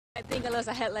I think I lost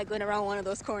a headlight going around one of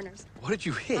those corners. What did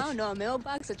you hit? I don't know, a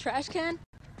mailbox, a trash can?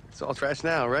 It's all trash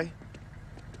now, right?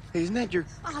 Hey, isn't that your...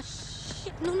 Ah,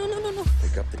 shit. No.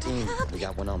 Pick up the team. We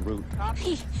got one en route.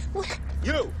 Hey, what?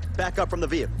 You! Back up from the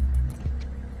vehicle.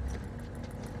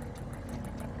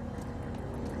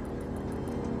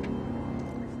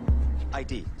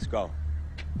 ID. Let's go.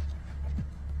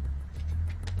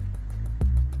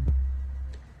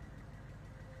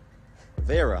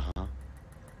 Vera, huh?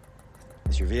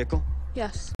 Is your vehicle?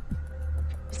 Yes.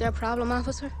 Is there a problem,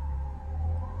 officer?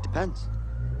 Depends.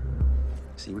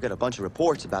 See, we got a bunch of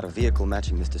reports about a vehicle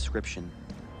matching this description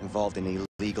involved in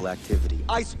illegal activity.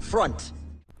 Ice front!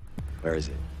 Where is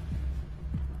it?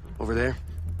 Over there?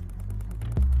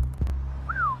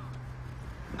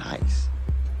 Nice.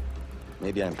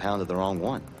 Maybe I impounded the wrong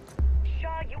one.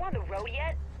 Shaw, you on the road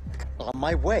yet? On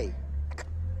my way.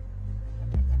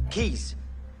 Keys.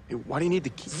 Hey, why do you need the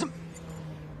key?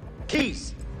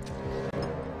 Keys!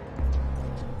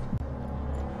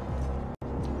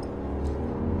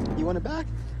 You want it back?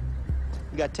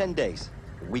 You got 10 days.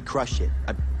 We crush it.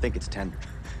 I think it's 10.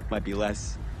 Might be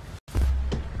less.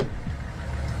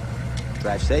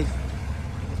 Drive safe.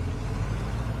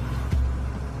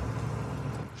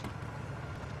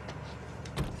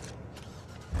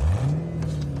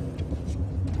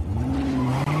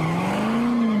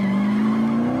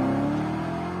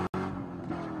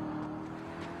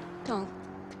 Don't.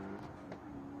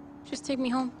 Just take me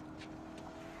home.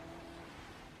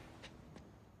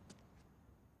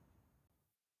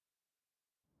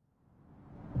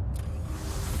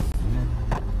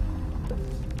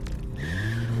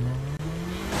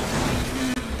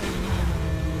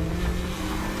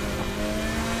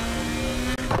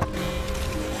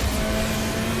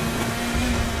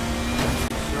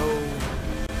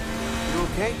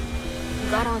 Okay? You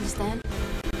gotta understand.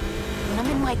 When I'm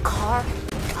in my car,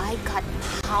 I got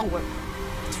power.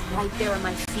 It's right there at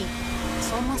my feet.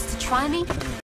 Someone wants to try me,